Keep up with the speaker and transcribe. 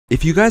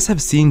If you guys have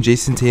seen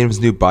Jayson Tatum's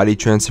new body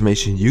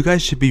transformation, you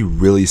guys should be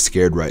really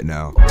scared right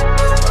now.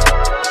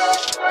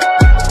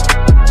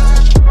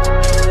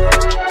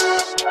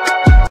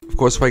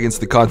 Of course, before I get into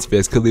the content,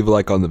 guys could leave a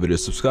like on the video,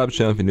 subscribe to the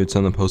channel if you're new,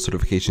 turn on post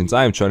notifications.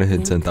 I am trying to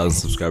hit 10,000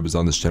 subscribers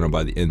on this channel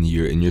by the end of the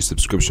year, and your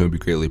subscription would be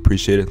greatly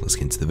appreciated. Let's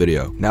get into the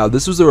video. Now,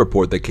 this was a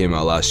report that came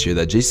out last year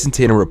that Jayson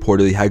Tatum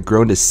reportedly had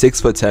grown to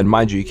 6'10".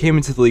 Mind you, he came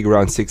into the league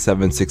around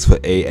 6'7",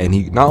 6'8", and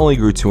he not only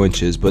grew 2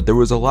 inches, but there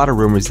was a lot of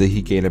rumors that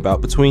he gained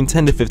about between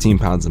 10 to 15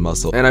 pounds of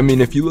muscle. And I mean,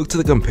 if you look to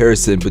the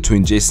comparison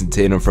between Jayson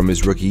Tatum from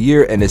his rookie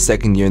year and his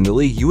second year in the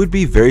league, you would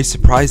be very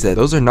surprised that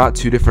those are not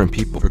two different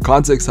people. For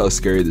context how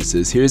scary this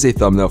is, here's a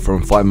thumbnail from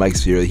Fly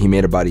Mike's video he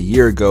made about a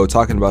year ago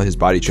talking about his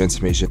body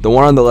transformation. The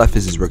one on the left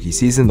is his rookie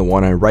season, the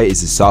one on the right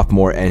is his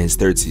sophomore and his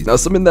third season. Now,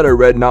 something that I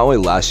read not only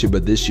last year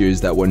but this year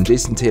is that when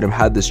Jayson Tatum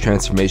had this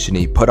transformation,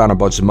 he put on a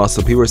bunch of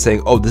muscle, people were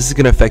saying, oh, this is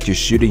going to affect your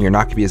shooting, you're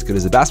not going to be as good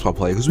as a basketball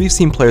player, because we've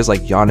seen players like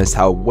Giannis,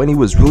 how when he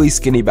was really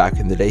skinny back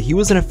in the day, he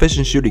was an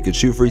efficient shooter, he could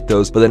shoot free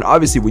throws, but then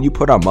obviously when you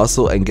put on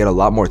muscle and get a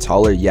lot more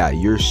taller, yeah,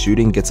 your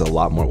shooting gets a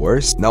lot more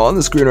worse. Now on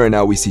the screen right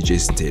now we see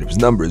Jayson Tatum's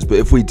numbers, but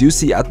if we do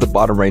see at the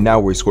bottom right now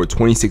where he scored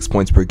 26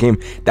 points per game,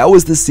 that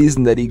was the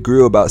season that he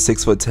grew about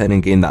 6'10"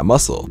 and gained that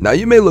muscle. Now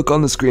you may look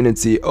on the screen and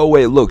see, oh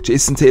wait, look,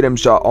 Jayson Tatum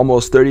shot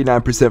almost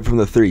 39% from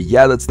the three.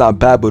 Yeah, that's not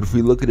bad, but if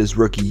we look at his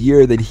rookie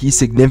year, then he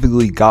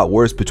significantly got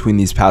worse between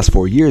these past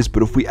 4 years.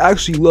 But if we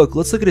actually look,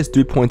 let's look at his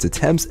 3-point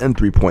attempts and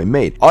 3-point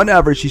made. On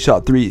average, he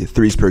shot 3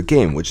 threes per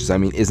game, which is, I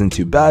mean, isn't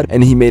too bad,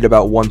 and he made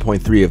about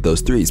 1.3 of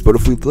those threes. But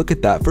if we look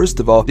at that,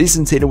 first of all,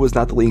 Jayson Tatum was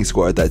not the leading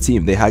scorer at that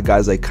team. They had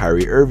guys like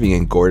Kyrie Irving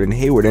and Gordon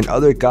Hayward and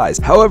other guys.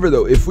 However,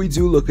 though, if we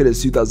do look at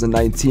his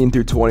 2019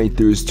 through 20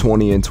 through his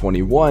 20 and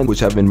 21,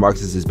 which have been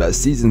marked as his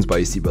best seasons by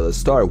UC by the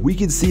Star, we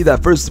can see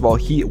that first of all,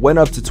 he went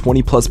up to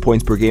 20 plus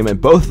points per game in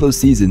both of those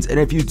seasons. And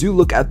if you do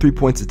look at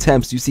 3-point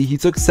attempts, you see he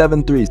took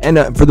 7 threes, and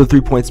for the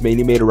 3 points made,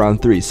 he made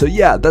around 3. So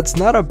yeah, that's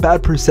not a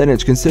bad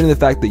percentage considering the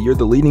fact that you're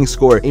the leading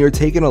scorer and you're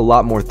taking a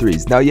lot more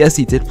threes. Now yes,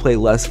 he did play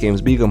less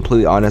games, being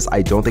completely honest,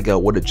 I don't think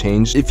it would have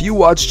changed. If you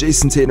watch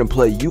Jayson Tatum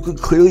play, you could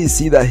clearly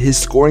see that his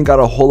scoring got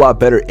a whole lot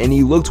better and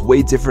he looked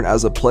way different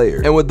as a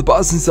player. And with the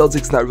Boston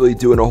Celtics not really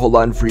doing a whole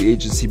lot in free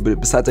agency, but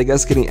besides I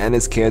guess getting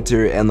Enes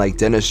Kanter and like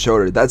Dennis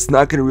Schroeder, that's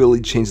not going to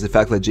really change the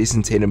fact that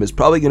Jayson Tatum is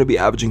probably going to be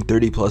averaging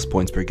 30 plus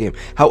points per game.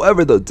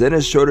 However though,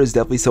 Dennis Schroeder is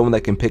definitely someone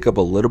that can pick up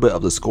a little bit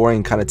of the scoring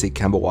and kind of take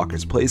Kemba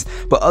Walker's place,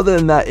 but other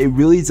than that, it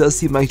really does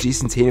seem like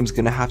Jayson Tatum's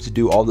going to have to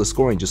do all the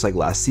scoring just like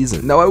last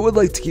season. Now I would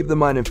like to keep in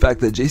mind in fact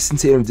that Jayson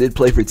Tatum did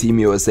play for Team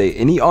USA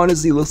and he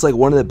honestly looks like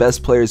one of the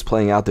best players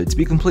playing out there. To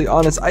be completely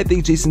honest, I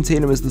think Jayson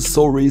Tatum is the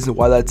sole reason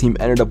why that team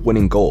ended up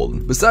winning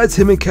gold. Besides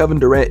him and Kevin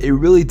Durant, it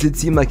really did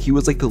seem like he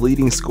was like the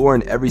leading scorer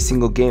in every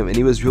single game and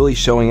he was really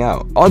showing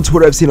out. On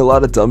Twitter, I've seen a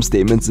lot of dumb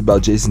statements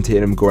about Jayson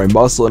Tatum growing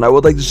muscle, and I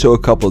would like to show a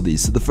couple of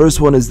these. So the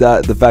first one is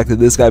that the fact that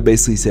this guy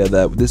basically said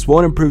that this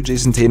won't improve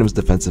Jayson Tatum's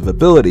defensive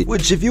ability,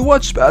 which if you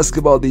watch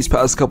basketball these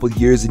past couple of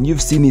years and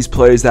you've seen these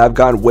players that have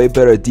gotten way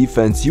better at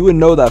defense, you would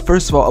know that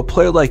first of all, a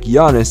player like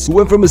Giannis, who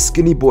went from a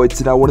skinny boy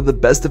to now one of the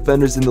best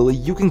defenders in the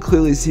league, you can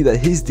clearly see that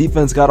his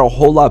defense got a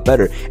whole lot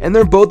better, and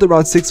they're both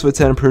around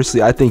 6'10".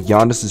 Personally, I think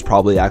Giannis is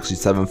probably actually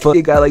 7 foot.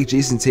 A guy like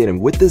Jayson Tatum,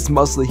 with this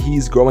muscle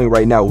he's growing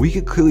right now, we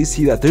could clearly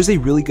see that there's a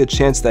really good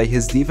chance that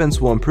his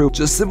defense will improve.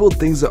 Just simple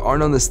things that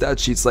aren't on the stat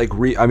sheets, like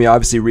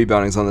obviously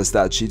rebounding's on the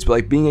stat sheets, but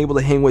like being able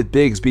to hang with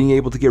bigs, being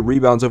able to get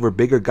rebounds over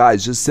bigger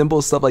guys, just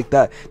simple stuff like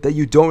that that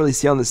you don't really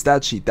see on the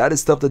stat sheet. That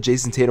is stuff that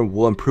Jayson Tatum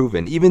will improve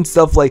in. Even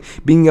stuff like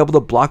being able to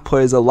block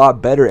players a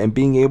lot better and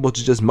being able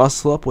to just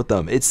muscle up with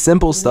them. It's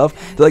simple stuff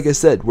that, like I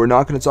said, we're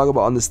not going to talk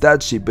about on the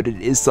stat sheet, but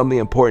it is something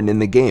important in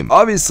the game.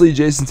 Obviously,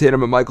 Jayson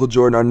Tatum and Michael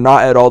Jordan are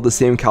not at all the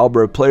same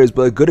caliber of players,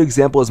 but a good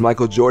example is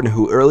Michael Jordan,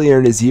 who earlier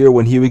in his year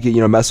when he would get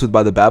messed with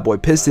by the bad boy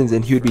Pistons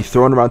and he would be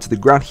thrown around to the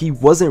ground, he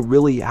wasn't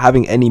really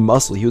having any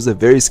muscle. He was a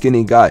very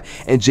skinny guy,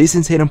 and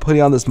Jayson Tatum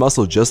putting on this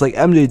muscle just like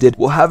MJ did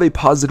will have a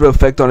positive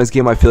effect on his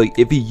game, I feel like,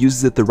 if he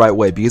uses it the right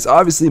way, because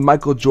obviously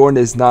Michael Jordan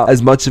is not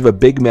as much of a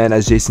big man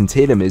as Jayson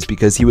Tatum is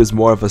because he was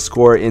more of a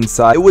scorer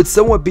inside. It would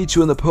somewhat beat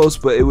you in the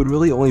post, but it would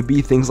really only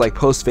be things like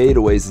post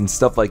fadeaways and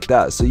stuff like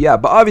that. So yeah,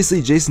 but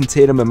obviously Jayson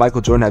Tatum and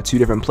Michael Jordan have two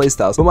different play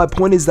styles, but my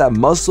point is that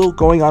muscle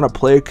going on a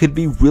player could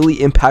be really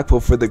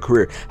impactful for the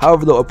career.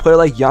 However though, a player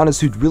like Giannis,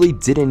 who really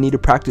didn't need to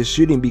practice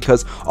shooting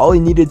because all he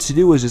needed to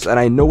do was just, and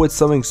I know it's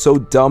something so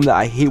dumb that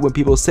I hate when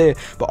people say it,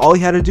 but all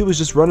he had to do was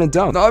just run and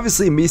dunk. Now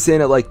obviously me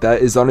saying it like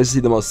that is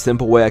honestly the most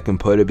simple way I can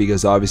put it,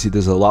 because obviously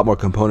there's a lot more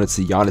components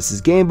to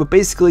Giannis's game, but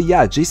basically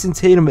yeah, Jayson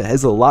Tatum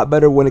is a lot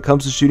better when it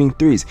comes to shooting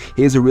threes.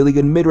 He has a really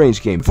good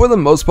mid-range game. For the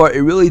most part,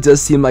 it really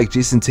does seem like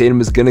Jayson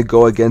Tatum is going to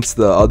go against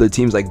the other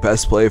teams like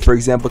best player, for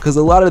example, because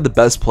a lot of the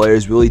best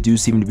players really do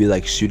seem to be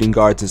like shooting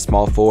guards and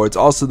small forwards.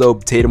 Also though,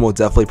 Tatum will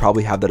definitely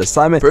probably have that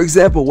assignment. For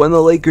example, when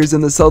the Lakers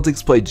and the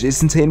Celtics play,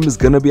 Jayson Tatum is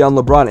going to be on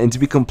LeBron, and to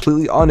be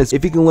completely honest,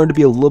 if he can learn to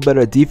be a little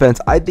better at defense,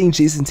 I think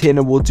Jayson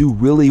Tatum will do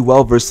really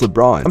well versus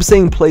LeBron. I'm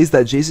saying plays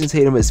that Jayson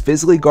Tatum is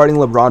physically guarding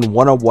LeBron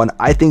one-on-one,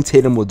 I think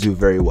Tatum will do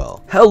very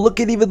well. Hell, look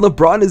at even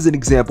LeBron as an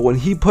example. When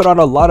he put on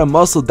a lot of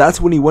muscle, that's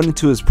when he went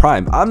into his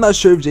prime. I'm not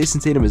sure if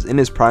Jayson Tatum is in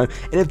his prime,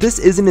 and if this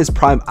isn't his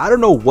prime, I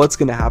don't know what's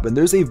going to happen.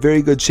 There's a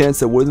very good chance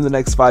that within the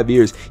next 5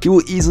 years, he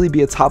will easily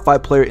be a top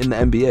 5 player in the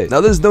NBA.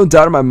 Now, there's no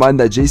doubt in my mind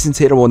that Jayson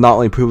Tatum will not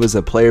only improve as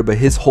a player, but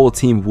his whole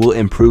team will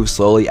improve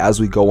slowly as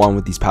we go on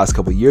with these past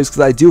couple years,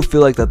 because I do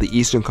feel like that the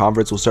Eastern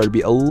Conference will start to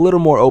be a little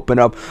more open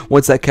up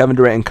once that Kevin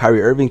Durant and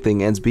Kyrie Irving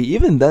thing ends. But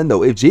even then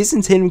though, if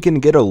Jayson Tatum can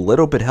get a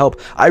little bit help,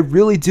 I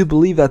really do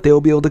believe that they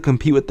will be able to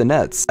compete with the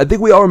Nets. I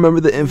think we all remember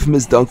the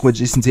infamous dunk when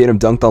Jayson Tatum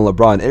dunked on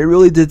LeBron, and it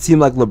really did seem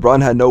like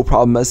LeBron had no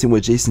problem messing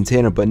with Jayson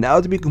Tatum. But now,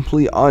 to be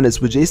completely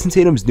honest, with Jayson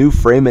Tatum's new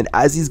frame and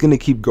as he's going to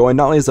keep growing,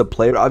 not only as a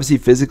player, but obviously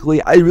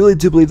physically, I really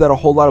do believe that a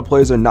whole lot of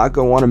players are not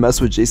going to want to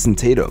mess with Jayson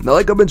Tatum. Now,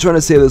 like I've been trying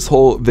to say this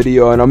whole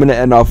video, and I'm going to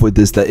end off with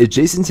this, that if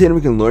Jayson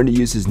Tatum can learn to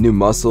use his new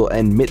muscle,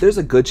 and there's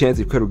a good chance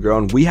he could have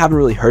grown. We haven't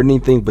really heard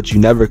anything, but you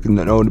never can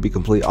know, to be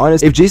completely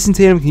honest. If Jayson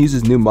Tatum can use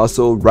his new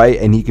muscle right,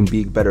 and he can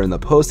be better in the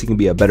post, he can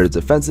be a better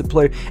defensive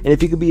player, and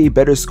if he can be a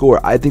better scorer,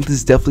 I think this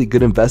is definitely a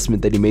good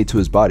investment that he made to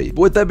his body.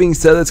 But with that being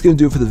said, that's going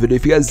to do it for the video.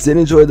 If you guys did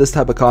enjoy this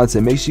type of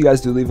content, make sure you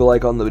guys do leave a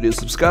like on the video,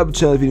 subscribe to the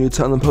channel if you're new,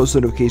 turn on post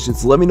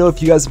notifications. Let me know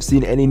if you guys have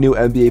seen any new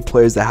NBA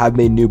players that have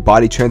made new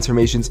body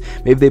transformations.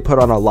 Maybe they put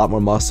on a lot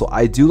more muscle.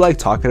 I do like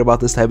talking about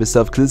this type of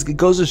stuff because it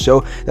goes to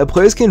show that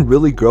players can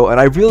really grow, and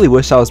I really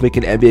wish I was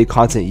making NBA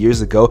content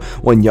years ago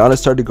when Giannis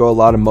started to grow a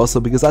lot of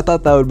muscle, because I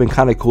thought that would have been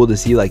kind of cool to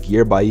see like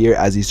year by year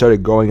as he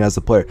started growing as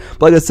a player.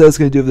 But like I said, that's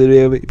going to do it for the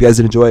video. If you guys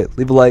did enjoy it,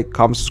 leave a like,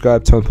 comment,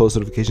 subscribe, turn on post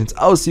notifications.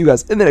 I will see you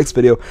guys in the next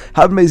video.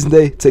 Have an amazing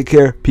day. Take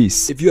care.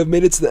 Peace. If you have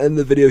made it to the end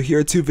of the video, here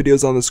are 2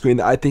 videos on the screen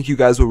that I think you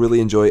guys will really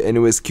enjoy.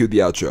 Anyways, cue the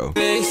outro.